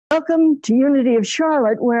Welcome to Unity of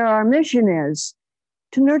Charlotte, where our mission is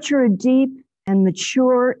to nurture a deep and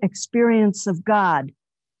mature experience of God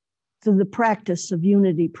through the practice of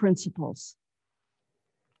unity principles.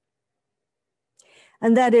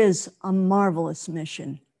 And that is a marvelous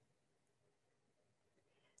mission.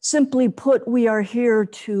 Simply put, we are here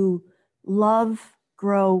to love,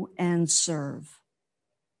 grow, and serve.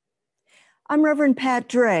 I'm Reverend Pat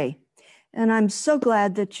Dre, and I'm so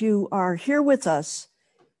glad that you are here with us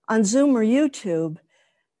on Zoom or YouTube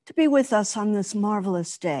to be with us on this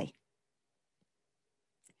marvelous day.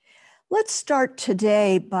 Let's start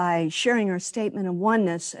today by sharing our statement of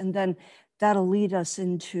oneness, and then that'll lead us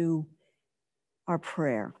into our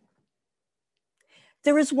prayer.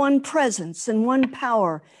 There is one presence and one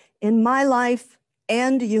power in my life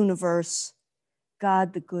and universe,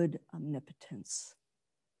 God the good omnipotence.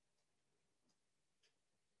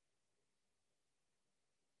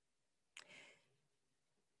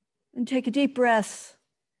 And take a deep breath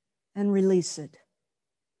and release it.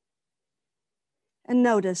 And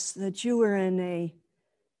notice that you are in an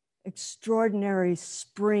extraordinary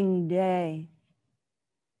spring day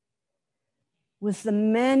with the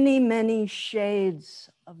many, many shades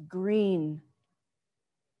of green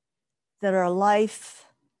that are life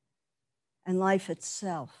and life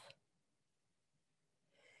itself.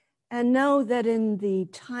 And know that in the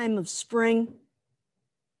time of spring,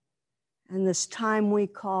 and this time we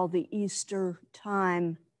call the Easter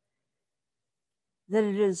time, that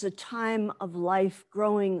it is a time of life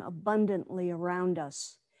growing abundantly around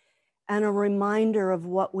us and a reminder of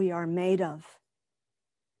what we are made of.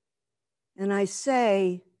 And I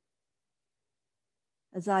say,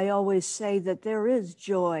 as I always say, that there is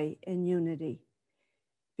joy in unity,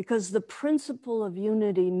 because the principle of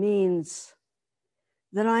unity means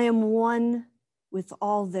that I am one with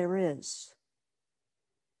all there is.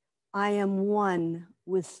 I am one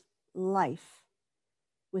with life,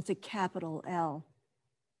 with a capital L.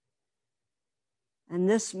 And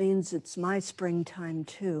this means it's my springtime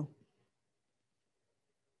too.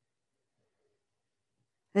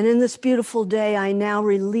 And in this beautiful day, I now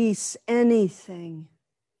release anything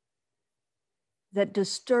that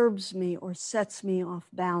disturbs me or sets me off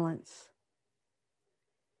balance.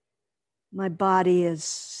 My body is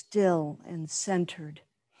still and centered.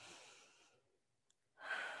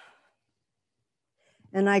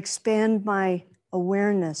 And I expand my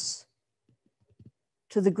awareness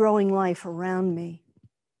to the growing life around me,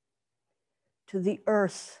 to the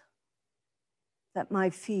earth that my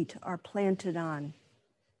feet are planted on,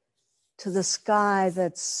 to the sky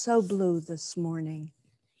that's so blue this morning,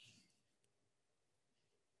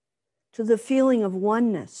 to the feeling of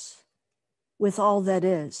oneness with all that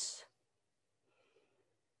is.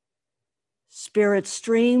 Spirit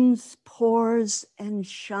streams, pours, and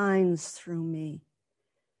shines through me,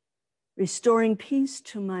 restoring peace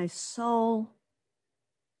to my soul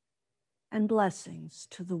and blessings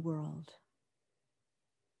to the world.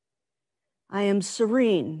 I am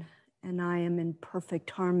serene and I am in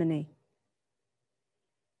perfect harmony.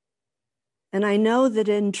 And I know that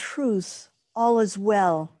in truth, all is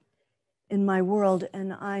well in my world,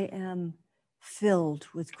 and I am filled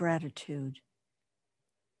with gratitude.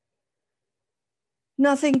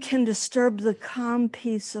 Nothing can disturb the calm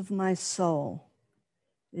peace of my soul.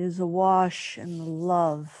 It is awash in the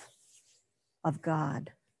love of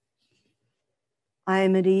God. I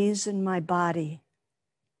am at ease in my body,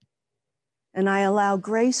 and I allow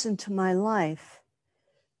grace into my life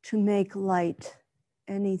to make light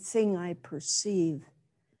anything I perceive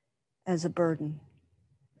as a burden.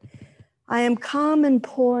 I am calm and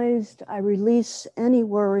poised. I release any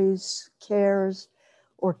worries, cares,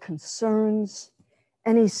 or concerns,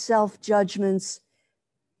 any self-judgments,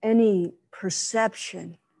 any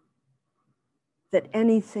perception that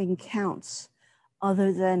anything counts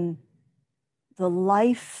other than the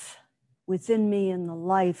life within me and the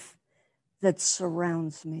life that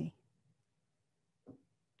surrounds me.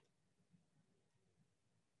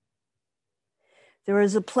 There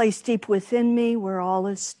is a place deep within me where all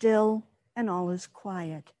is still and all is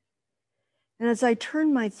quiet. And as I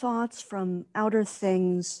turn my thoughts from outer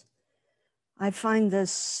things, I find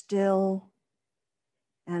this still,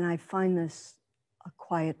 and I find this a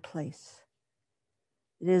quiet place.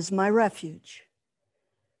 It is my refuge.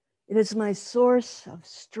 It is my source of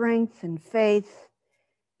strength and faith,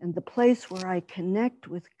 and the place where I connect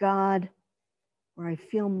with God, where I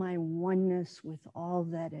feel my oneness with all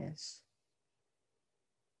that is.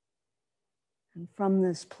 And from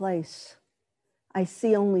this place, I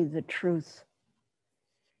see only the truth.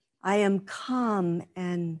 I am calm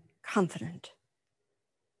and confident.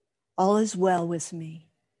 All is well with me.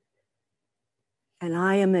 and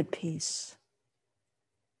I am at peace.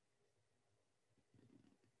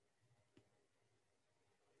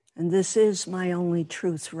 And this is my only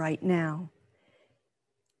truth right now.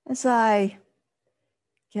 As I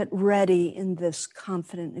get ready in this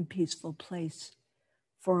confident and peaceful place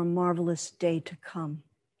for a marvelous day to come.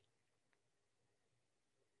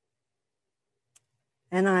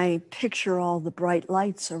 And I picture all the bright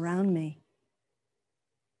lights around me,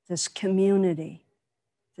 this community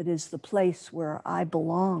that is the place where I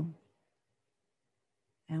belong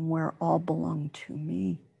and where all belong to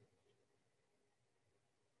me.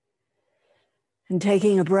 And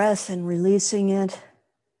taking a breath and releasing it,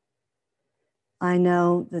 I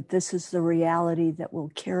know that this is the reality that will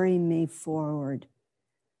carry me forward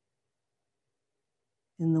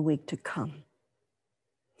in the week to come.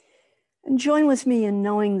 And join with me in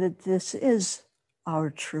knowing that this is our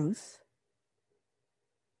truth.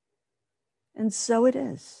 And so it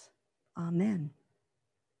is. Amen.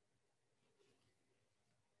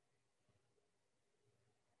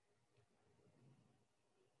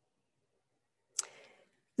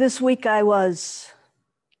 This week I was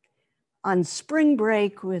on spring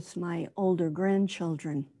break with my older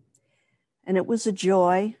grandchildren, and it was a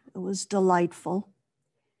joy. It was delightful.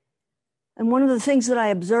 And one of the things that I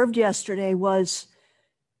observed yesterday was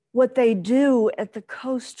what they do at the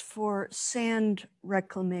coast for sand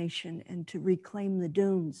reclamation and to reclaim the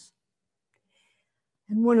dunes.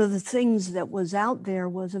 And one of the things that was out there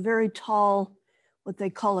was a very tall, what they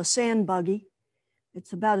call a sand buggy.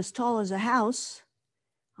 It's about as tall as a house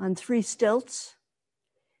on 3 stilts.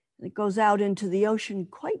 It goes out into the ocean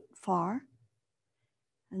quite far.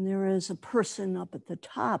 And there is a person up at the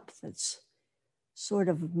top that's sort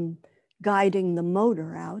of guiding the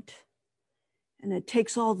motor out. And it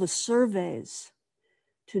takes all the surveys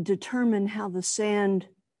to determine how the sand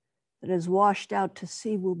that is washed out to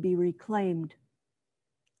sea will be reclaimed.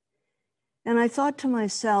 And I thought to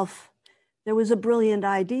myself, there was a brilliant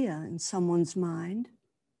idea in someone's mind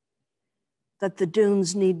that the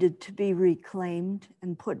dunes needed to be reclaimed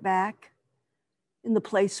and put back in the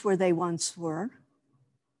place where they once were,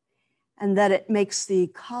 and that it makes the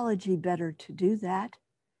ecology better to do that,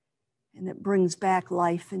 and it brings back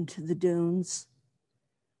life into the dunes,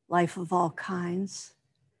 life of all kinds,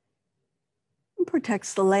 and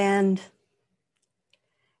protects the land.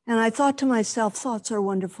 And I thought to myself, thoughts are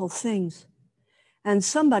wonderful things. And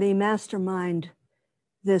somebody masterminded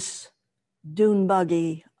this dune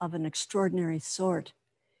buggy of an extraordinary sort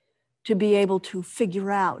to be able to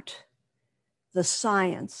figure out the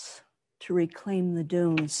science to reclaim the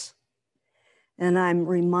dunes. And I'm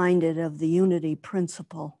reminded of the unity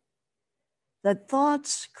principle that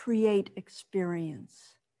thoughts create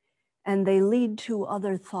experience, and they lead to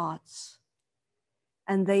other thoughts,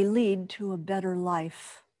 and they lead to a better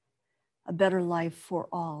life for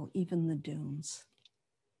all, even the dunes.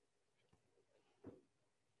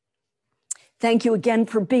 Thank you again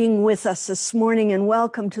for being with us this morning, and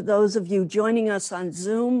welcome to those of you joining us on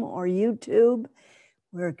Zoom or YouTube.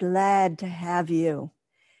 We're glad to have you,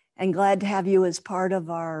 and glad to have you as part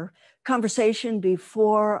of our conversation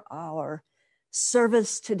before our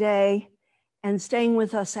service today, and staying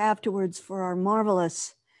with us afterwards for our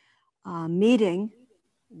marvelous meeting.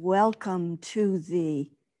 Welcome to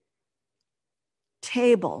the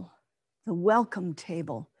table, the welcome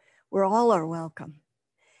table, where all are welcome.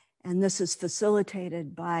 And this is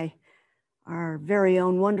facilitated by our very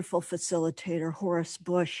own wonderful facilitator, Horace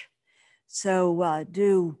Bush. So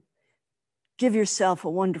do give yourself a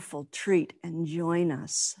wonderful treat and join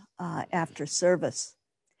us after service.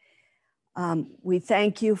 We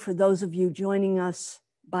thank you for those of you joining us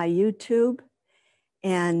by YouTube.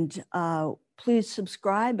 And please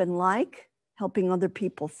subscribe and like, helping other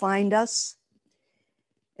people find us.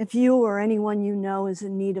 If you or anyone you know is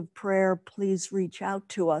in need of prayer, please reach out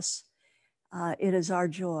to us. It is our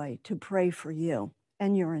joy to pray for you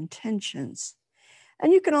and your intentions.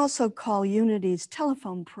 And you can also call Unity's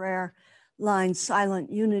telephone prayer line,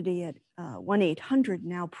 Silent Unity, at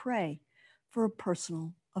 1-800-NOW-PRAY for a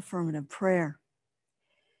personal affirmative prayer.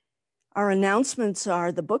 Our announcements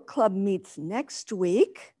are the book club meets next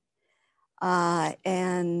week,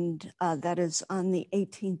 and that is on the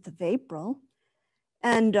 18th of April.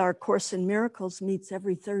 And our Course in Miracles meets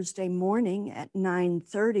every Thursday morning at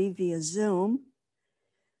 9:30 via Zoom.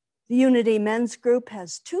 The Unity Men's Group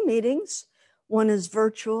has 2 meetings. One is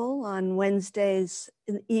virtual on Wednesdays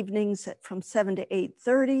in the evenings from 7 to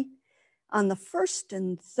 8:30 on the first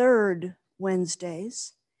and third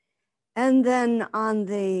Wednesdays. And then on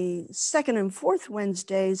the second and fourth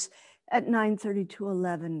Wednesdays at 9:30 to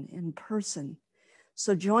 11 in person.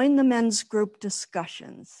 So join the men's group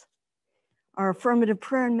discussions. Our affirmative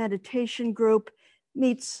prayer and meditation group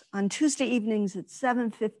meets on Tuesday evenings at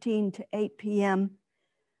 7:15 to 8 p.m.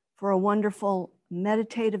 for a wonderful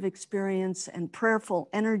meditative experience and prayerful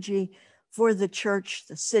energy for the church,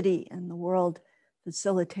 the city, and the world,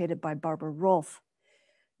 facilitated by Barbara Rolfe.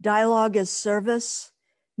 Dialogue as Service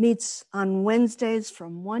meets on Wednesdays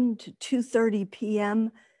from 1 to 2:30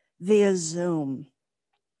 p.m. via Zoom.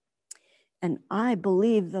 And I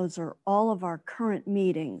believe those are all of our current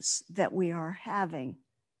meetings that we are having.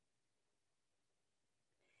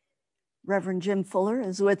 Reverend Jim Fuller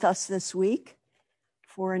is with us this week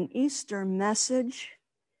for an Easter message,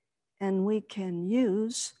 and we can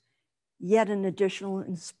use yet an additional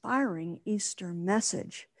inspiring Easter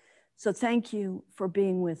message. So thank you for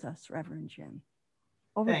being with us, Reverend Jim.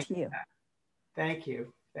 Over to you. Thank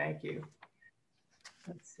you. Thank you.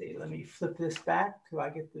 Let's see, let me flip this back till I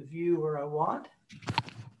get the view where I want.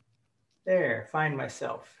 There, find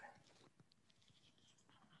myself.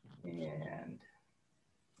 And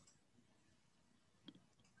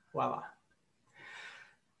voila.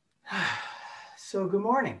 So good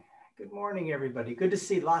morning. Good morning, everybody. Good to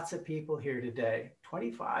see lots of people here today.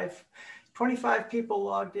 25 people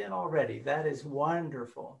logged in already. That is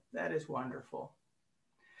wonderful. That is wonderful.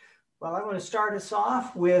 Well, I'm going to start us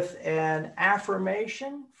off with an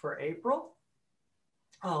affirmation for April.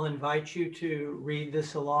 I'll invite you to read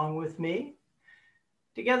this along with me.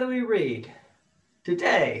 Together we read,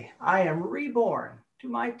 "Today I am reborn to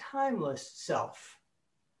my timeless self.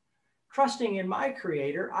 Trusting in my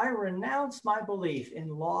Creator, I renounce my belief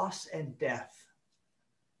in loss and death.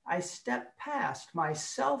 I step past my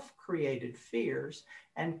self-created fears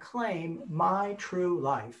and claim my true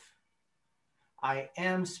life. I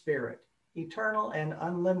am spirit, eternal and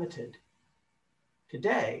unlimited.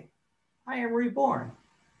 Today, I am reborn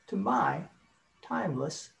to my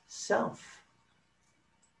timeless self."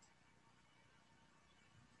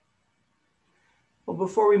 Well,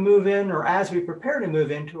 before we move in, or as we prepare to move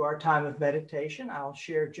into our time of meditation, I'll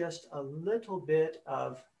share just a little bit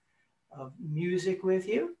of music with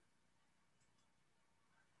you.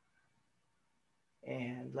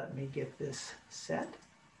 And let me get this set.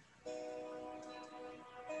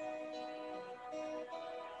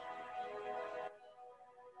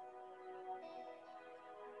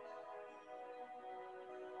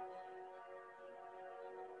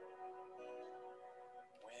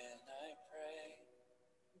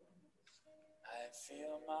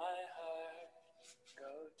 Feel my heart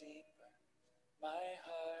go deeper, my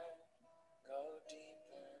heart go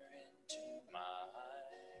deeper into my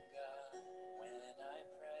God. When I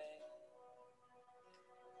pray,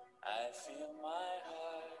 I feel my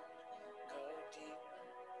heart go deeper,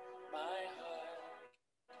 my heart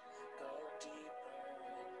go deeper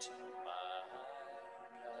into my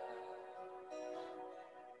God.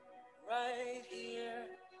 Right here,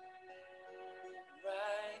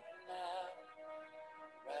 right now,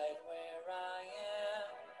 right where I am,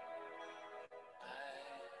 I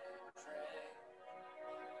pray.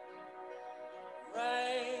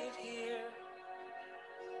 Right here,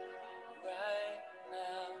 right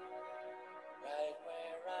now, right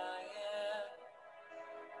where I am,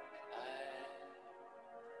 I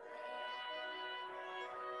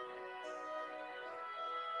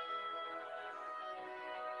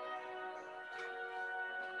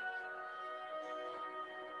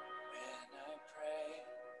When I pray,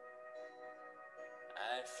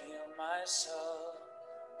 I feel my soul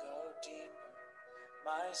go deeper,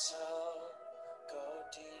 my soul go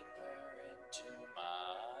deeper into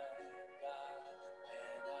my God.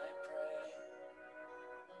 When I pray,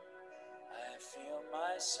 I feel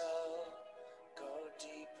my soul go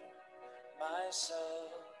deeper, my soul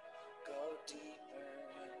go deeper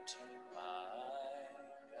into my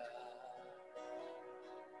God.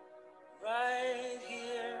 Right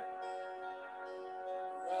here,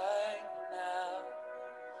 right now,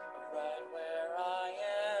 right where I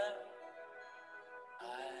am, I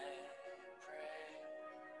pray.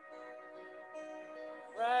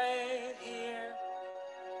 Right here,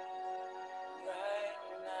 right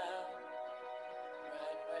now,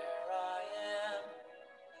 right where I am,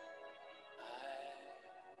 I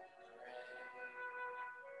pray.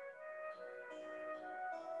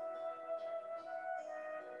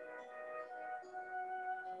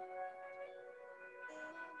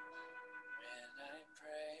 When I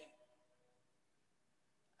pray,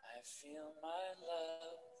 I feel my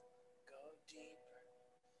love go deeper,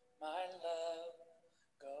 my love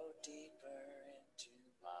go deeper into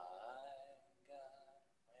my God.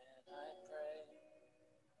 When I pray,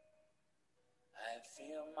 I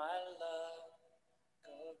feel my love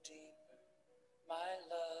go deeper, my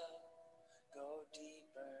love go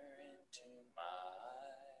deeper into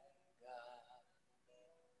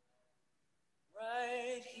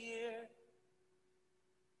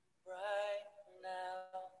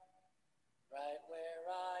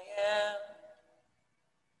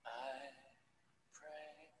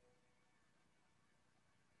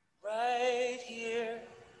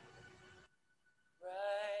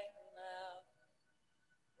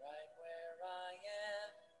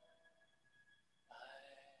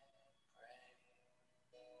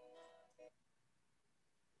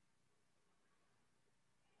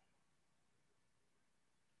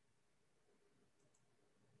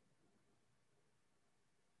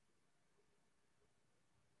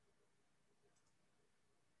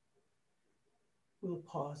We'll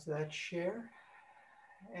pause that share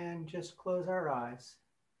and just close our eyes.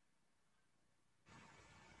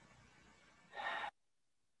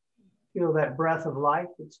 Feel that breath of life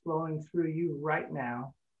that's flowing through you right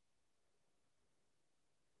now.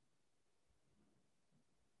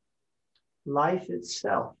 Life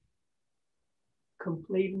itself,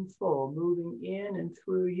 complete and full, moving in and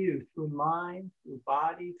through you, through mind, through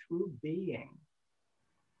body, through being.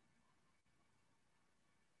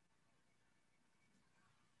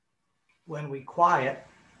 When we quiet,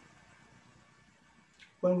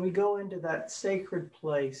 when we go into that sacred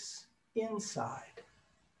place inside,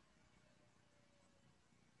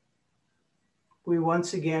 we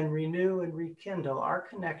once again renew and rekindle our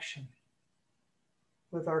connection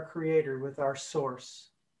with our Creator, with our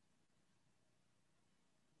source,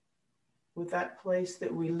 with that place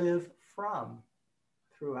that we live from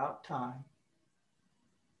throughout time.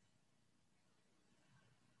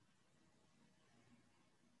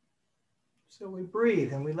 So we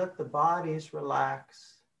breathe and we let the bodies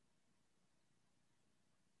relax.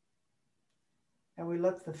 And we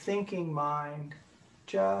let the thinking mind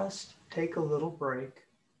just take a little break.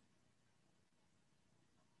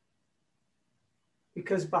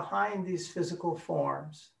 Because behind these physical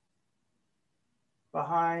forms,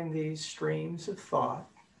 behind these streams of thought,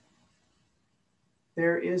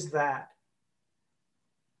 there is that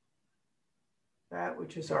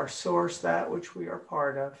which is our source, that which we are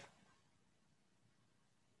part of,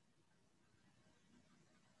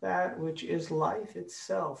 that which is life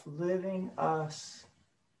itself, living us.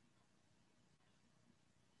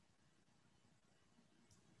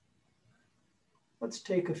 Let's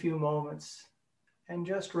take a few moments and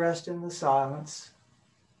just rest in the silence,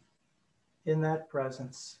 in that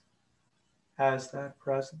presence, as that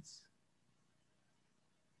presence.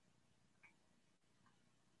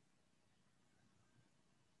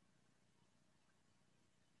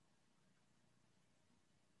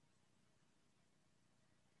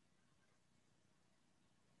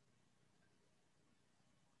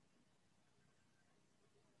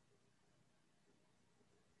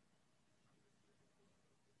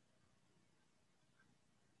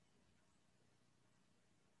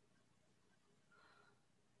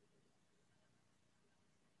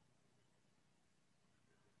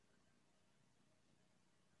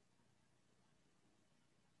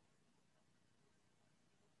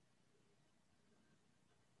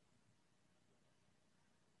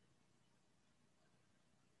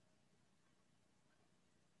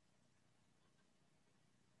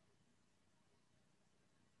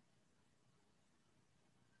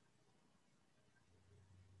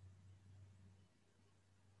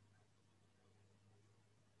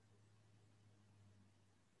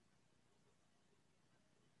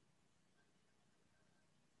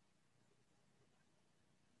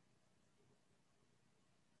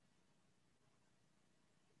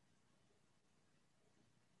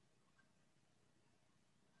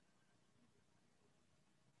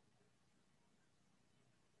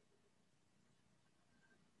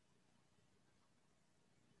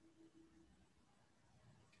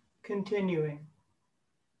 Continuing,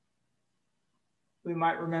 we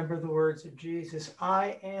might remember the words of Jesus,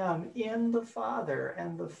 I am in the Father,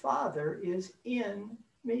 and the Father is in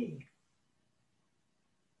me.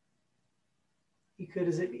 He could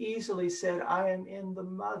as if easily said, I am in the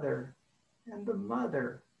Mother, and the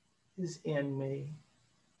Mother is in me.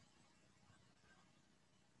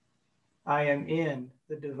 I am in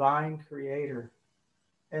the divine Creator,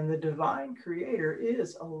 and the divine Creator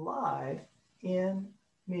is alive in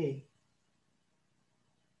me.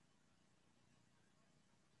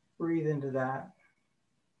 Breathe into that.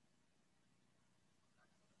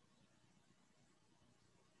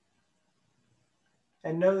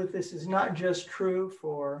 And know that this is not just true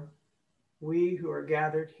for we who are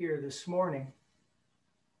gathered here this morning,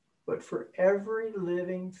 but for every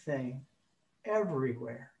living thing,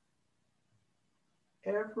 everywhere.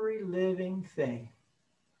 Every living thing,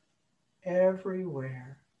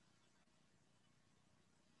 everywhere.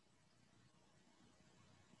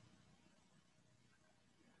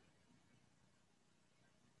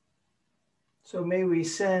 So may we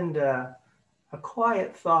send a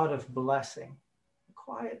quiet thought of blessing,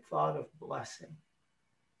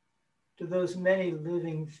 to those many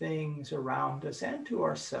living things around us and to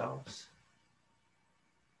ourselves,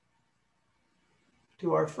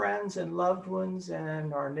 to our friends and loved ones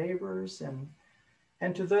and our neighbors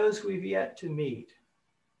and to those we've yet to meet.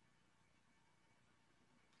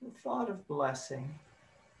 The thought of blessing,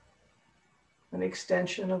 an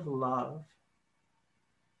extension of love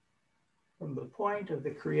from the point of the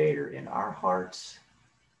Creator in our hearts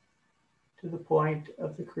to the point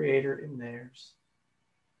of the Creator in theirs.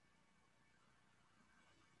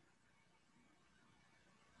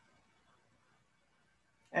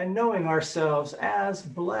 and knowing ourselves as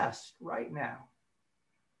blessed right now,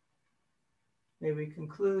 may we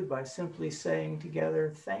conclude by simply saying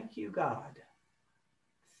together, thank you, God.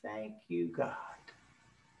 Thank you, God.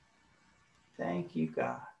 Thank you,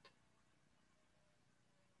 God.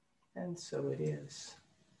 And so it is.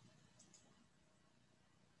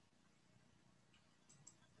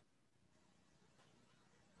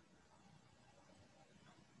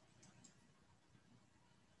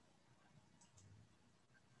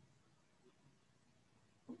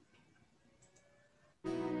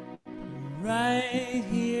 Right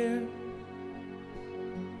here,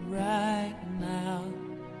 right now,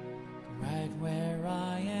 right where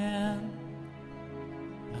I am,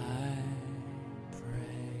 I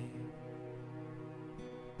pray.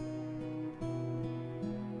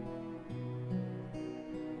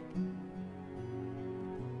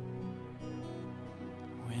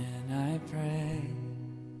 When I pray,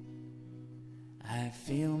 I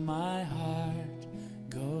feel my heart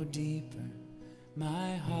go deeper,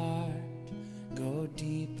 my heart go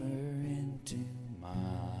deeper into my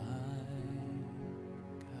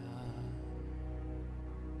God.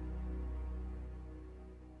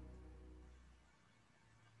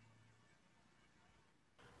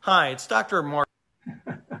 Hi, it's Dr. Mark.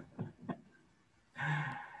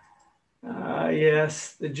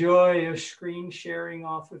 Yes, the joy of screen sharing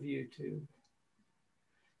off of YouTube.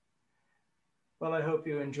 Well, I hope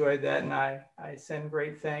you enjoyed that, and I send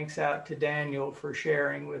great thanks out to Daniel for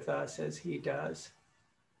sharing with us as he does.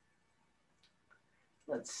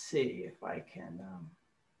 Let's see if I can,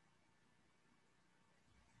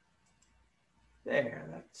 there,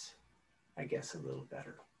 that's, I guess, a little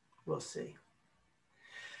better. We'll see.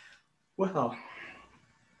 Well,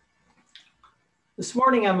 this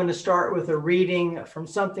morning I'm going to start with a reading from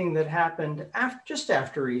something that happened just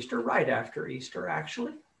after Easter, right after Easter,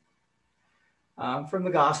 actually. From the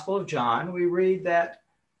Gospel of John, we read that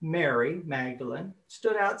Mary Magdalene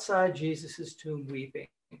stood outside Jesus's tomb weeping.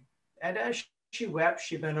 And as she wept,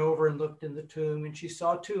 she bent over and looked in the tomb, and she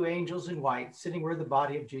saw two angels in white sitting where the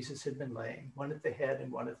body of Jesus had been laying, one at the head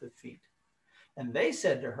and one at the feet. And they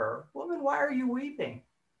said to her, "Woman, why are you weeping?"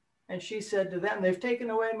 And she said to them, "They've taken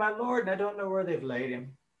away my Lord, and I don't know where they've laid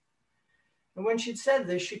him." And when she'd said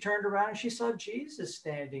this, she turned around and she saw Jesus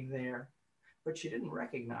standing there, but she didn't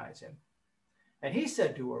recognize him. And he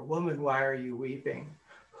said to her, "Woman, why are you weeping?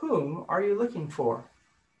 Whom are you looking for?"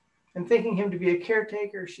 And thinking him to be a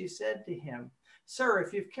caretaker, she said to him, "Sir,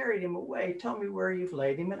 if you've carried him away, tell me where you've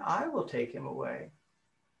laid him, and I will take him away."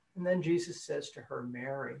 And then Jesus says to her,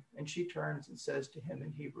 "Mary." And she turns and says to him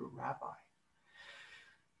in Hebrew, "Rabbi."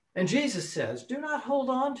 And Jesus says, "Do not hold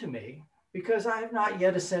on to me, because I have not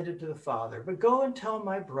yet ascended to the Father, but go and tell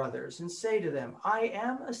my brothers and say to them, I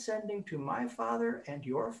am ascending to my Father and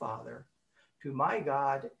your Father, to my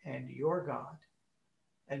God and your God."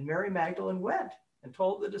 And Mary Magdalene went and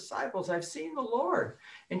told the disciples, "I've seen the Lord."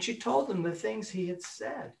 And she told them the things he had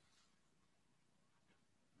said.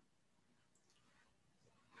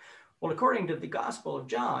 Well, according to the Gospel of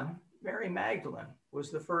John, Mary Magdalene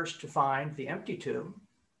was the first to find the empty tomb,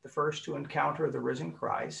 the first to encounter the risen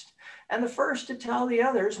Christ, and the first to tell the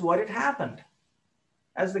others what had happened.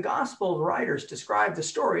 As the Gospel writers describe the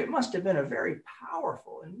story, it must have been a very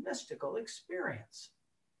powerful and mystical experience.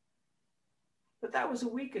 But that was a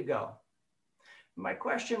week ago. My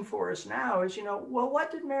question for us now is,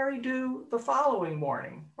 what did Mary do the following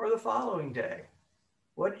morning or the following day?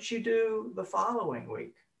 What did she do the following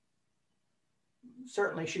week?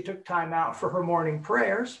 Certainly she took time out for her morning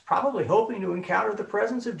prayers, probably hoping to encounter the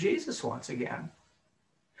presence of Jesus once again.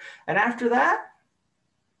 And after that,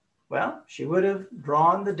 well, she would have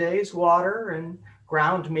drawn the day's water and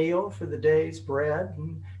ground meal for the day's bread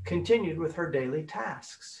and continued with her daily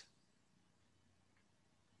tasks.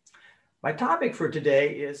 My topic for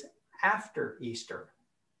today is after Easter,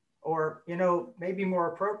 or, maybe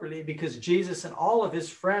more appropriately, because Jesus and all of his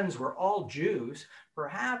friends were all Jews,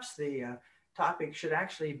 perhaps the topic should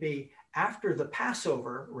actually be after the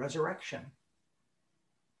Passover resurrection.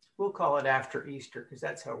 We'll call it after Easter because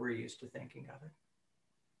that's how we're used to thinking of it.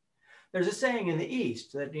 There's a saying in the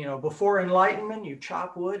East that, before enlightenment, you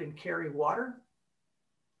chop wood and carry water.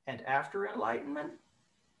 And after enlightenment,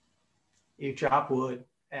 you chop wood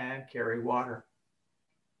and carry water.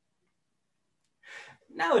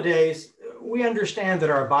 Nowadays, we understand that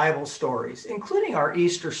our Bible stories, including our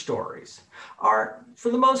Easter stories, are, for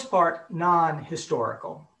the most part,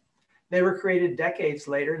 non-historical. They were created decades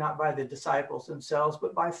later, not by the disciples themselves,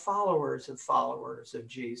 but by followers of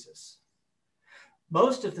Jesus.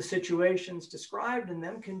 Most of the situations described in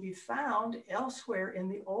them can be found elsewhere in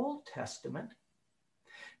the Old Testament.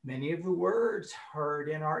 Many of the words heard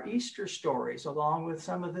in our Easter stories, along with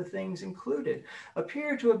some of the things included,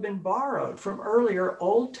 appear to have been borrowed from earlier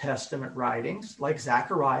Old Testament writings like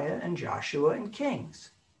Zechariah and Joshua and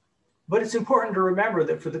Kings. But it's important to remember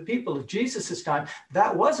that for the people of Jesus' time,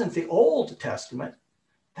 that wasn't the Old Testament.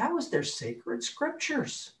 That was their sacred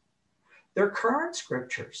scriptures, their current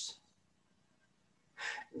scriptures.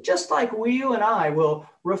 Just like you and I will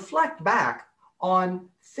reflect back on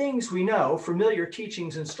things we know, familiar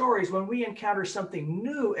teachings and stories, when we encounter something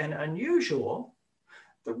new and unusual,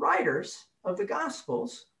 the writers of the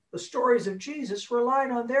Gospels, the stories of Jesus, relied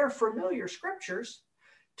on their familiar scriptures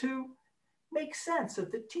to make sense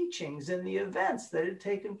of the teachings and the events that had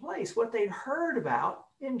taken place, what they'd heard about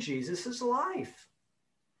in Jesus's life,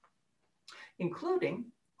 including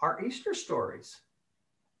our Easter stories.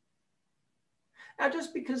 Now,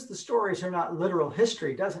 just because the stories are not literal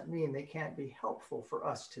history doesn't mean they can't be helpful for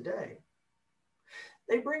us today.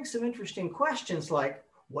 They bring some interesting questions like,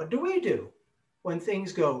 what do we do when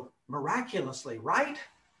things go miraculously right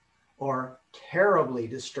or terribly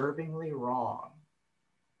disturbingly wrong?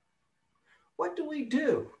 What do we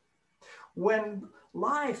do when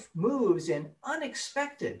life moves in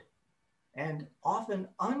unexpected and often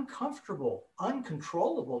uncomfortable,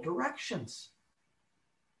 uncontrollable directions?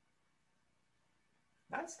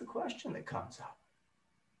 That's the question that comes up.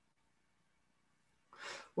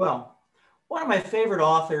 Well, one of my favorite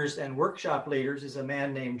authors and workshop leaders is a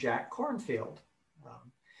man named Jack Kornfield.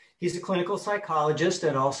 He's a clinical psychologist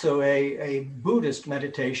and also a Buddhist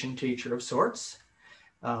meditation teacher of sorts.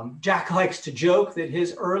 Jack likes to joke that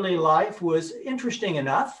his early life was interesting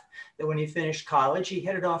enough that when he finished college, he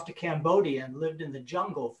headed off to Cambodia and lived in the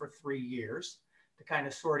jungle for 3 years to kind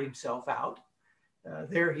of sort himself out.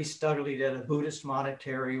 There he studied at a Buddhist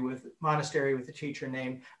monastery with a teacher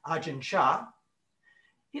named Ajahn Chah.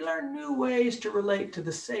 He learned new ways to relate to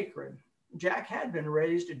the sacred. Jack had been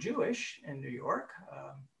raised Jewish in New York,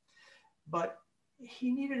 but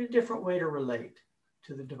he needed a different way to relate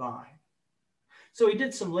to the divine. So he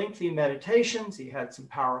did some lengthy meditations, he had some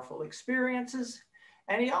powerful experiences,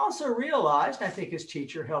 and he also realized, I think his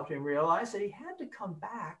teacher helped him realize, that he had to come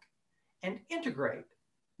back and integrate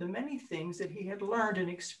the many things that he had learned and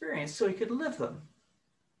experienced so he could live them.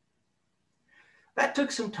 That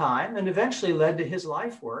took some time and eventually led to his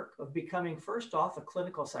life work of becoming, first off, a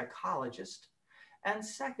clinical psychologist, and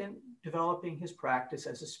second, developing his practice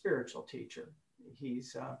as a spiritual teacher.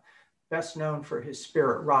 He's best known for his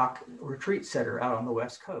Spirit Rock retreat center out on the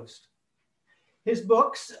West Coast. His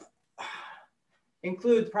books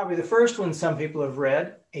include probably the first one some people have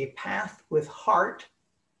read, A Path with Heart.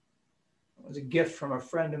 It was a gift from a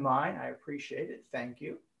friend of mine. I appreciate it. Thank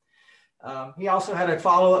you. He also had a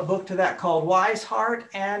follow-up book to that called Wise Heart,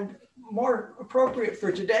 and more appropriate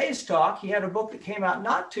for today's talk, he had a book that came out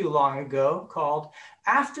not too long ago called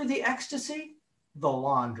After the Ecstasy, The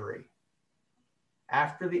Laundry.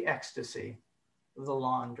 After the Ecstasy, The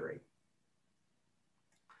Laundry.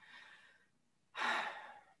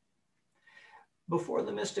 Before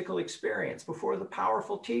the mystical experience, before the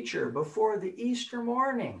powerful teacher, before the Easter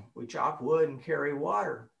morning, we chop wood and carry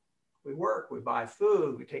water. We work, we buy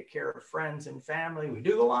food, we take care of friends and family, we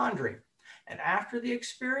do the laundry. And after the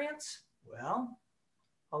experience, well,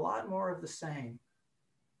 a lot more of the same.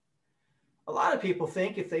 A lot of people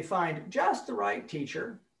think if they find just the right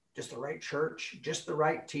teacher, just the right church, just the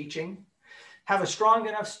right teaching, have a strong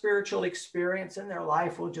enough spiritual experience, and their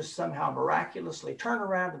life will just somehow miraculously turn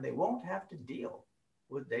around and they won't have to deal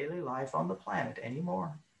with daily life on the planet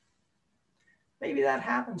anymore. Maybe that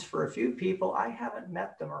happens for a few people. I haven't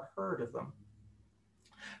met them or heard of them.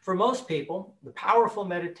 For most people, the powerful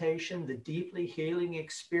meditation, the deeply healing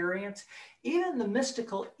experience, even the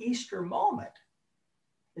mystical Easter moment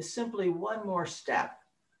is simply one more step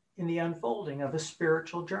in the unfolding of a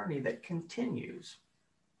spiritual journey that continues.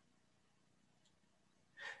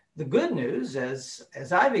 The good news,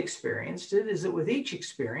 as I've experienced it, is that with each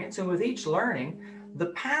experience and with each learning, the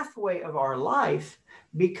pathway of our life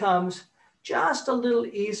becomes just a little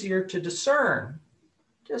easier to discern,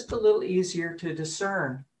 just a little easier to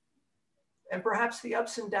discern. And perhaps the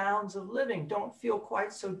ups and downs of living don't feel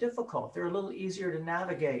quite so difficult. They're a little easier to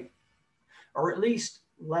navigate, or at least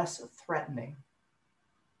less threatening.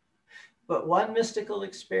 But one mystical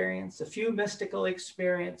experience, a few mystical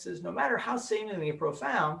experiences, no matter how seemingly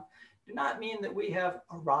profound, do not mean that we have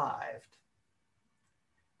arrived.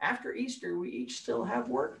 After Easter, we each still have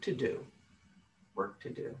work to do.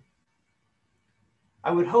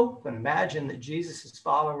 I would hope and imagine that Jesus'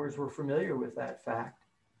 followers were familiar with that fact.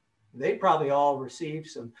 They probably all received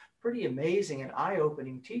some pretty amazing and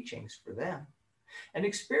eye-opening teachings for them. and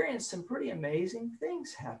experienced some pretty amazing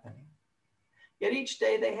things happening. Yet each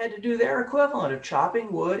day they had to do their equivalent of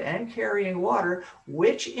chopping wood and carrying water,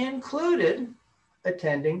 which included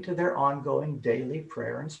attending to their ongoing daily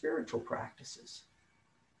prayer and spiritual practices.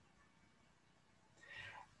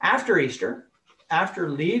 After Easter, after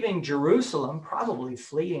leaving Jerusalem, probably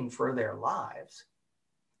fleeing for their lives,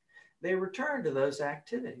 they returned to those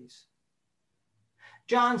activities.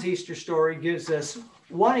 John's Easter story gives us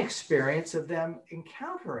one experience of them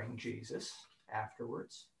encountering Jesus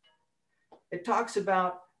afterwards. It talks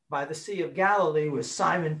about by the Sea of Galilee with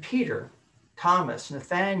Simon Peter, Thomas,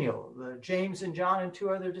 Nathaniel, James and John, and 2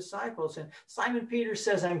 other disciples. And Simon Peter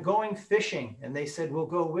says, "I'm going fishing." And they said, "We'll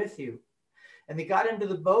go with you." And they got into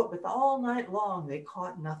the boat, but all night long they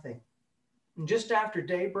caught nothing. And just after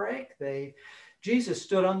daybreak, Jesus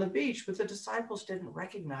stood on the beach, but the disciples didn't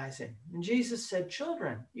recognize him. And Jesus said,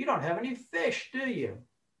 "Children, you don't have any fish, do you?"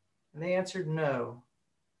 And they answered, "No."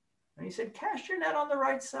 And he said, "Cast your net on the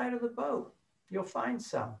right side of the boat. You'll find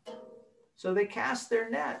some." So they cast their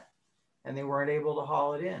net, and they weren't able to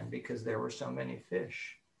haul it in because there were so many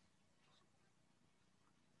fish.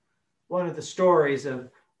 One of the stories of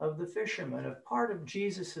the fishermen, of part of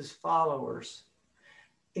Jesus's followers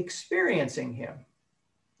experiencing him.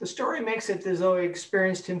 The story makes it as though he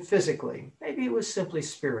experienced him physically. Maybe it was simply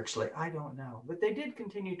spiritually. I don't know. But they did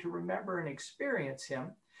continue to remember and experience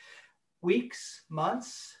him. Weeks,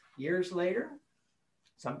 months, years later,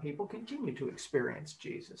 some people continue to experience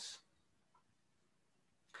Jesus.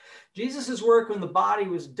 Jesus' work when the body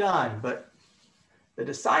was done, but the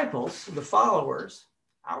disciples, the followers,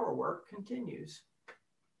 our work continues.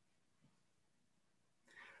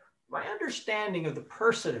 My understanding of the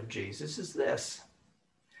person of Jesus is this,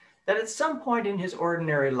 that at some point in his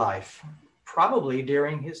ordinary life, probably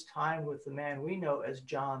during his time with the man we know as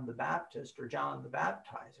John the Baptist or John the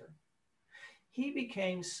Baptizer, he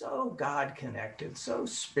became so God-connected, so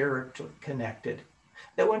spirit-connected,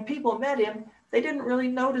 that when people met him, they didn't really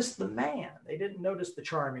notice the man. They didn't notice the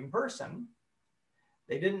charming person.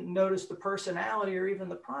 They didn't notice the personality or even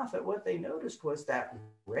the prophet. What they noticed was that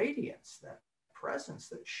radiance, that presence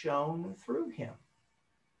that shone through him.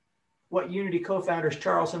 What Unity co-founders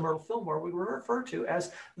Charles and Myrtle Fillmore would refer to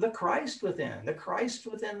as the Christ within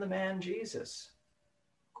the man Jesus.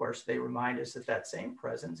 Of course, they remind us that that same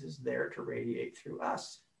presence is there to radiate through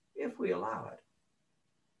us if we allow it.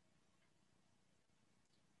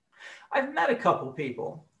 I've met a couple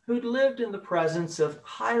people who'd lived in the presence of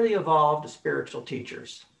highly evolved spiritual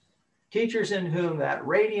teachers. Teachers in whom that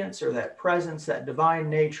radiance or that presence, that divine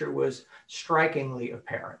nature was strikingly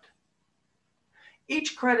apparent.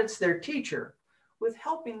 Each credits their teacher with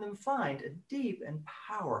helping them find a deep and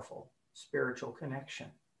powerful spiritual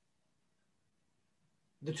connection.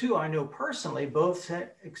 The two I know personally both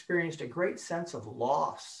experienced a great sense of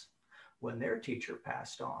loss when their teacher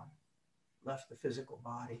passed on, left the physical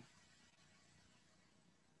body.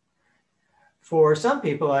 For some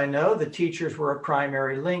people I know, the teachers were a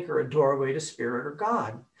primary link or a doorway to spirit or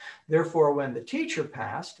God. Therefore, when the teacher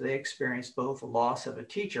passed, they experienced both the loss of a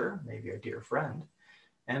teacher, maybe a dear friend,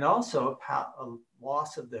 and also a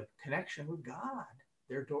loss of the connection with God,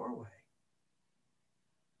 their doorway.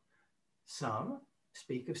 Some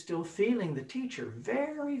speak of still feeling the teacher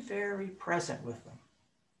very, very present with them,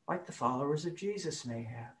 like the followers of Jesus may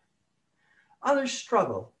have. Others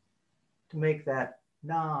struggle to make that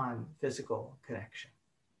non-physical connection.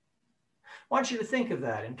 I want you to think of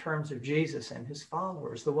that in terms of Jesus and his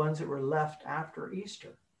followers, the ones that were left after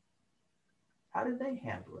Easter. How did they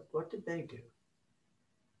handle it? What did they do?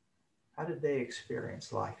 How did they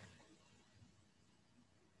experience life?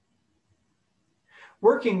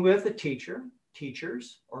 Working with a teacher,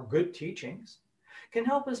 teachers, or good teachings can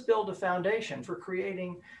help us build a foundation for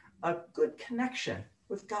creating a good connection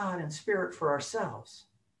with God and Spirit for ourselves.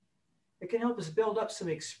 It can help us build up some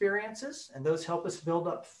experiences, and those help us build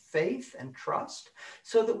up faith and trust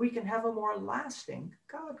so that we can have a more lasting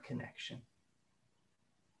God connection.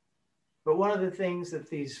 But one of the things that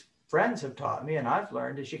these friends have taught me, and I've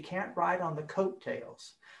learned, is you can't ride on the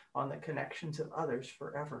coattails, on the connections of others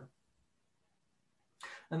forever.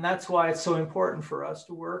 And that's why it's so important for us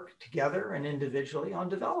to work together and individually on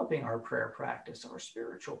developing our prayer practice, our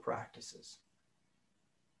spiritual practices.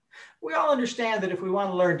 We all understand that if we want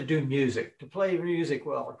to learn to do music, to play music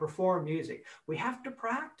well, or perform music, we have to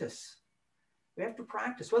practice. We have to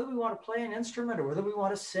practice, whether we want to play an instrument or whether we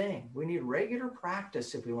want to sing. We need regular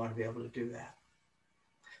practice if we want to be able to do that.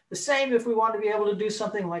 The same if we want to be able to do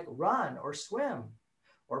something like run or swim,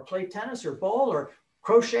 or play tennis or bowl, or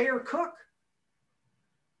crochet or cook.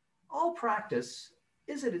 All practice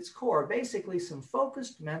is at its core basically some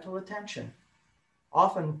focused mental attention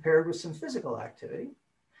often paired with some physical activity,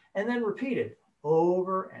 and then repeated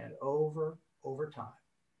over and over time.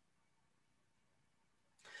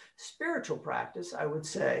 Spiritual practice, I would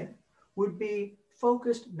say, would be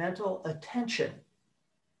focused mental attention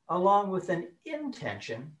along with an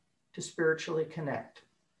intention to spiritually connect.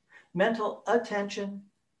 Mental attention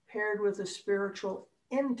paired with a spiritual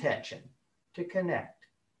intention to connect,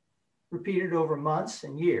 repeated over months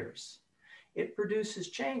and years. It produces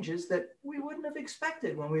changes that we wouldn't have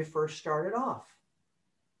expected when we first started off.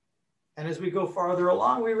 And as we go farther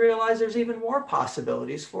along, we realize there's even more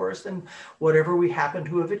possibilities for us than whatever we happen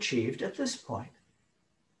to have achieved at this point.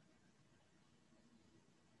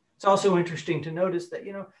 It's also interesting to notice that,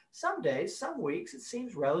 some days, some weeks, it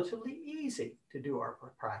seems relatively easy to do our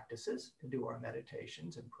practices, to do our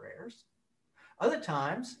meditations and prayers. Other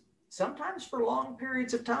times, sometimes for long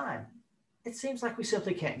periods of time, it seems like we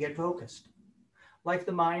simply can't get focused, like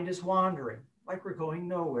the mind is wandering, like we're going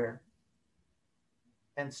nowhere.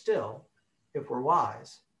 And still, if we're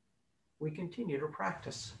wise, we continue to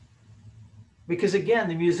practice. Because again,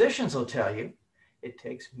 the musicians will tell you, it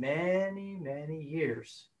takes many, many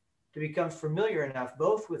years to become familiar enough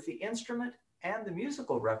both with the instrument and the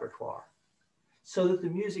musical repertoire so that the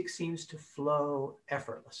music seems to flow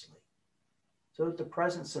effortlessly, so that the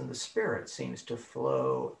presence and the spirit seems to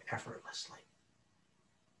flow effortlessly.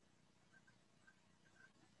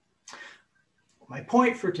 My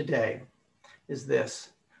point for today is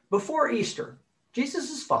this. Before Easter,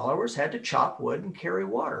 Jesus' followers had to chop wood and carry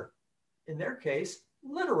water. In their case,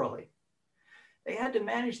 literally. They had to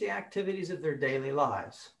manage the activities of their daily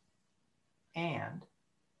lives. And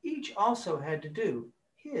each also had to do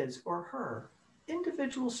his or her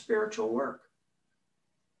individual spiritual work.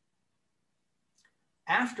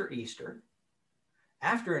 After Easter,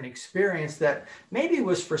 after an experience that maybe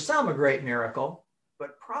was for some a great miracle,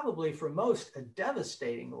 but probably for most a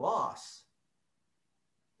devastating loss,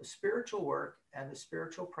 the spiritual work and the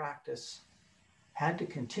spiritual practice had to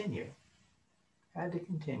continue.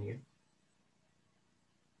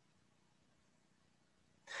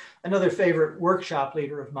 Another favorite workshop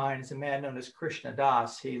leader of mine is a man known as Krishna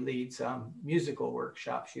Das. He leads musical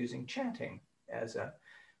workshops using chanting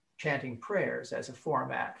prayers as a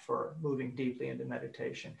format for moving deeply into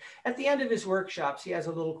meditation. At the end of his workshops, he has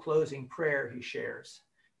a little closing prayer he shares.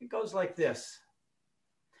 It goes like this.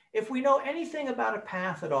 If we know anything about a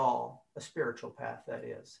path at all, a spiritual path that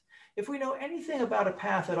is, if we know anything about a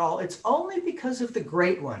path at all, it's only because of the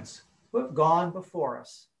great ones who have gone before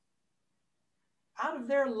us. Out of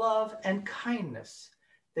their love and kindness,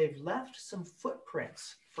 they've left some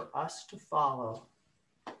footprints for us to follow.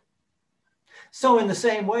 So in the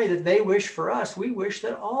same way that they wish for us, we wish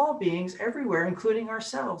that all beings everywhere, including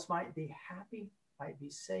ourselves, might be happy, might be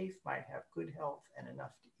safe, might have good health and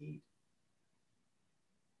enough to eat.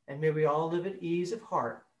 And may we all live at ease of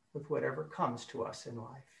heart with whatever comes to us in life.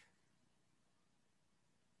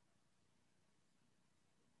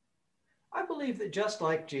 I believe that just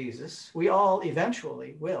like Jesus, we all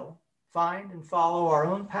eventually will find and follow our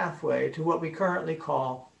own pathway to what we currently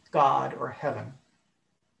call God or heaven.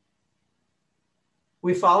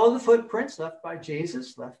 We follow the footprints left by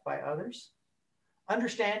Jesus, left by others,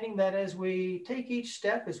 understanding that as we take each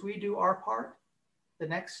step, as we do our part, the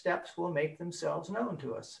next steps will make themselves known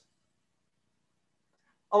to us.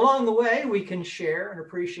 Along the way, we can share and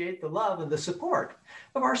appreciate the love and the support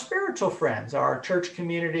of our spiritual friends, our church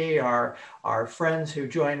community, our friends who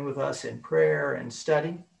join with us in prayer and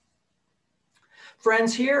study.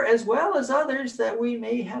 Friends here as well as others that we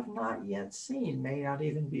may have not yet seen, may not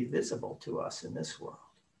even be visible to us in this world.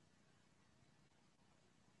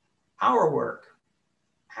 Our work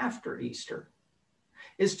after Easter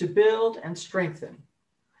is to build and strengthen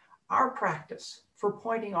our practice for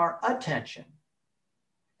pointing our attention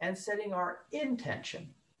and setting our intention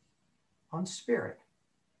on Spirit,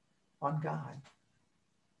 on God.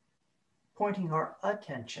 Pointing our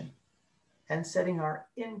attention and setting our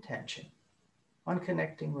intention on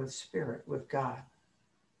connecting with Spirit, with God.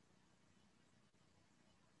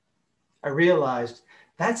 I realized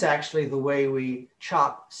that's actually the way we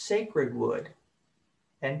chop sacred wood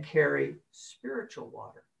and carry spiritual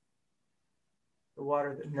water, the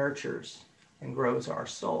water that nurtures and grows our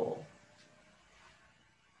soul.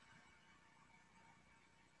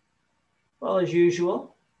 Well, as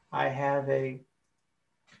usual, I have a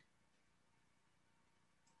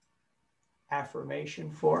affirmation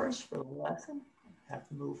for us for the lesson. I have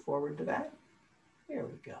to move forward to that. Here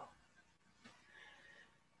we go.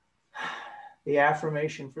 The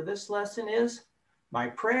affirmation for this lesson is, my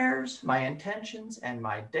prayers, my intentions, and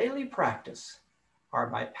my daily practice are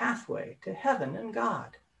my pathway to heaven and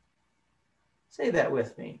God. Say that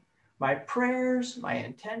with me. My prayers, my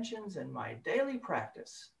intentions, and my daily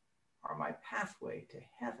practice are my pathway to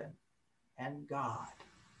heaven and God.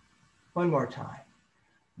 One more time.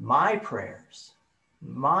 My prayers,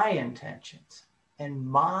 my intentions, and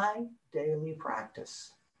my daily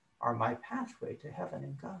practice are my pathway to heaven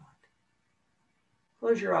and God.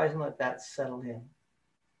 Close your eyes and let that settle in.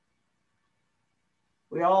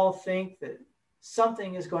 We all think that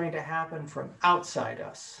something is going to happen from outside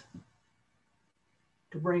us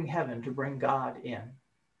to bring heaven, to bring God in.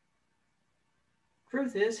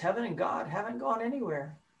 Truth is, heaven and God haven't gone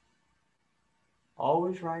anywhere.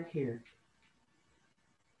 Always right here.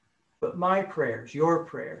 But my prayers,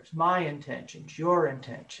 my intentions, your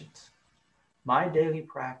intentions, my daily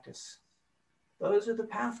practice, those are the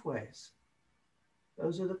pathways.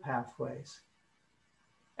 Those are the pathways.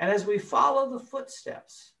 And as we follow the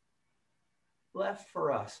footsteps left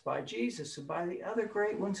for us by Jesus and by the other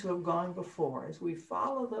great ones who have gone before, as we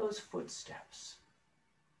follow those footsteps,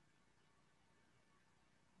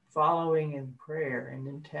 following in prayer and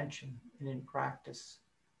intention and in practice,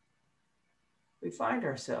 we find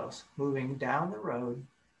ourselves moving down the road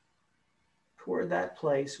toward that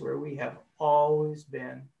place where we have always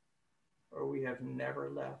been, or we have never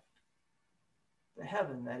left. The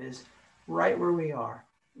heaven that is right where we are,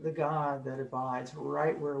 the God that abides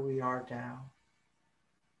right where we are now.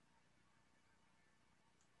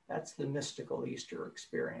 That's the mystical Easter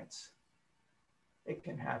experience. It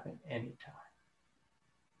can happen anytime.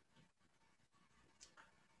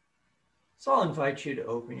 So I'll invite you to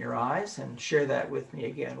open your eyes and share that with me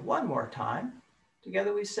again one more time.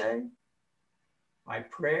 Together we say, my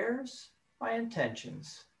prayers, my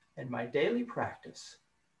intentions, and my daily practice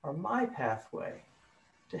are my pathway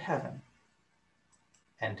to heaven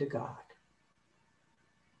and to God.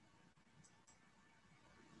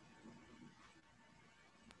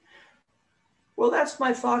 Well, that's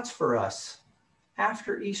my thoughts for us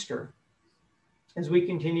after Easter as we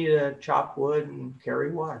continue to chop wood and carry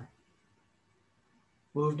water.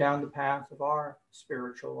 Move down the path of our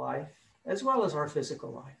spiritual life as well as our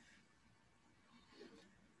physical life.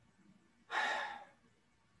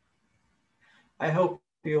 I hope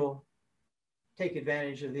you'll take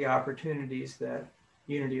advantage of the opportunities that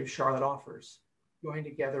Unity of Charlotte offers. Join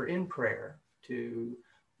together in prayer to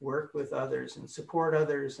work with others and support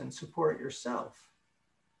yourself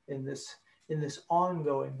in this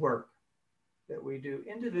ongoing work that we do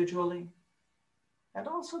individually and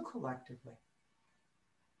also collectively.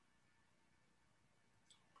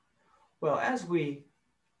 Well, as we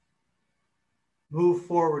move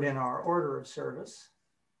forward in our order of service,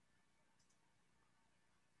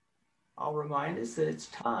 I'll remind us that it's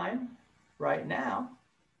time right now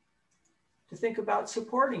to think about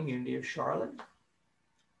supporting Unity of Charlotte.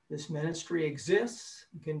 This ministry exists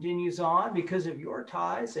and continues on because of your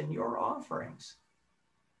tithes and your offerings.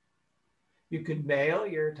 You can mail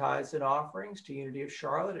your tithes and offerings to Unity of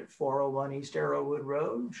Charlotte at 401 East Arrowwood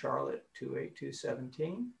Road, Charlotte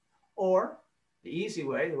 28217. Or the easy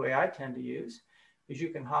way, the way I tend to use, is you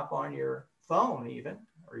can hop on your phone even,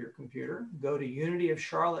 or your computer, go to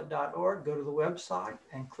unityofcharlotte.org, go to the website,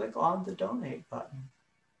 and click on the donate button.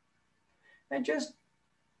 And just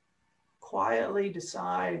quietly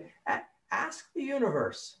decide, ask the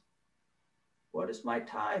universe, what is my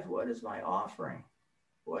tithe? What is my offering?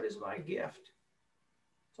 What is my gift?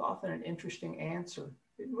 It's often an interesting answer.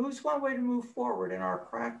 It moves one way to move forward in our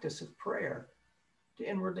practice of prayer, to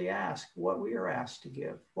inwardly ask what we are asked to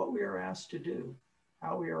give, what we are asked to do,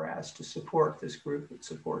 how we are asked to support this group that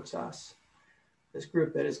supports us, this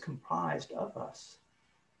group that is comprised of us.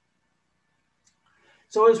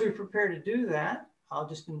 So as we prepare to do that, I'll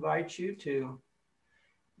just invite you to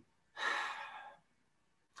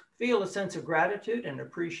feel a sense of gratitude and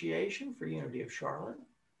appreciation for Unity of Charlotte,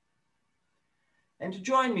 and to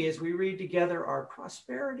join me as we read together our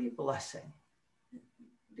prosperity blessing.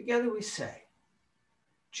 Together we say,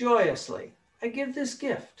 joyously, I give this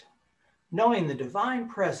gift, knowing the divine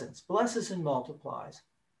presence blesses and multiplies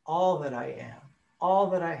all that I am, all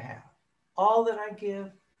that I have, all that I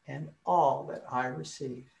give, and all that I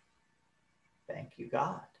receive. Thank you,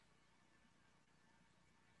 God.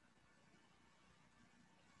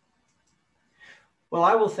 Well,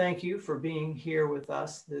 I will thank you for being here with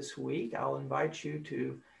us this week. I'll invite you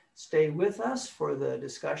to stay with us for the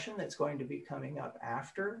discussion that's going to be coming up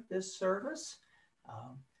after this service.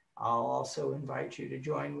 I'll also invite you to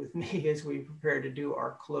join with me as we prepare to do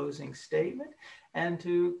our closing statement and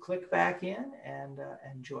to click back in and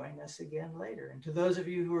join us again later. And to those of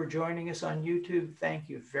you who are joining us on YouTube, thank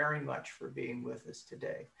you very much for being with us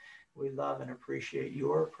today. We love and appreciate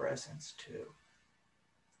your presence too.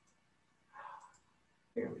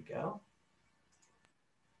 Here we go.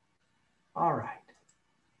 All right.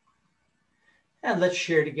 And let's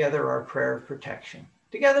share together our prayer of protection.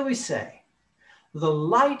 Together we say, the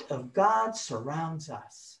light of God surrounds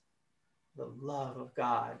us. The love of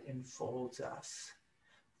God enfolds us.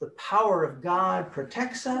 The power of God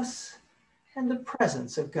protects us, and the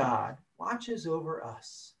presence of God watches over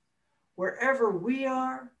us. Wherever we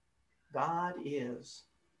are, God is,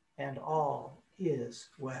 and all is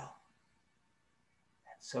well.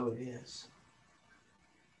 And so it is.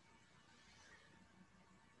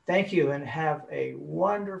 Thank you, and have a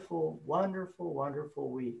wonderful, wonderful, wonderful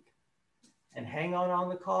week. And hang on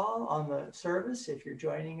the call, on the service, if you're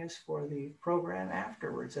joining us for the program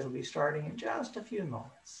afterwards. It'll be starting in just a few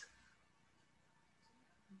moments.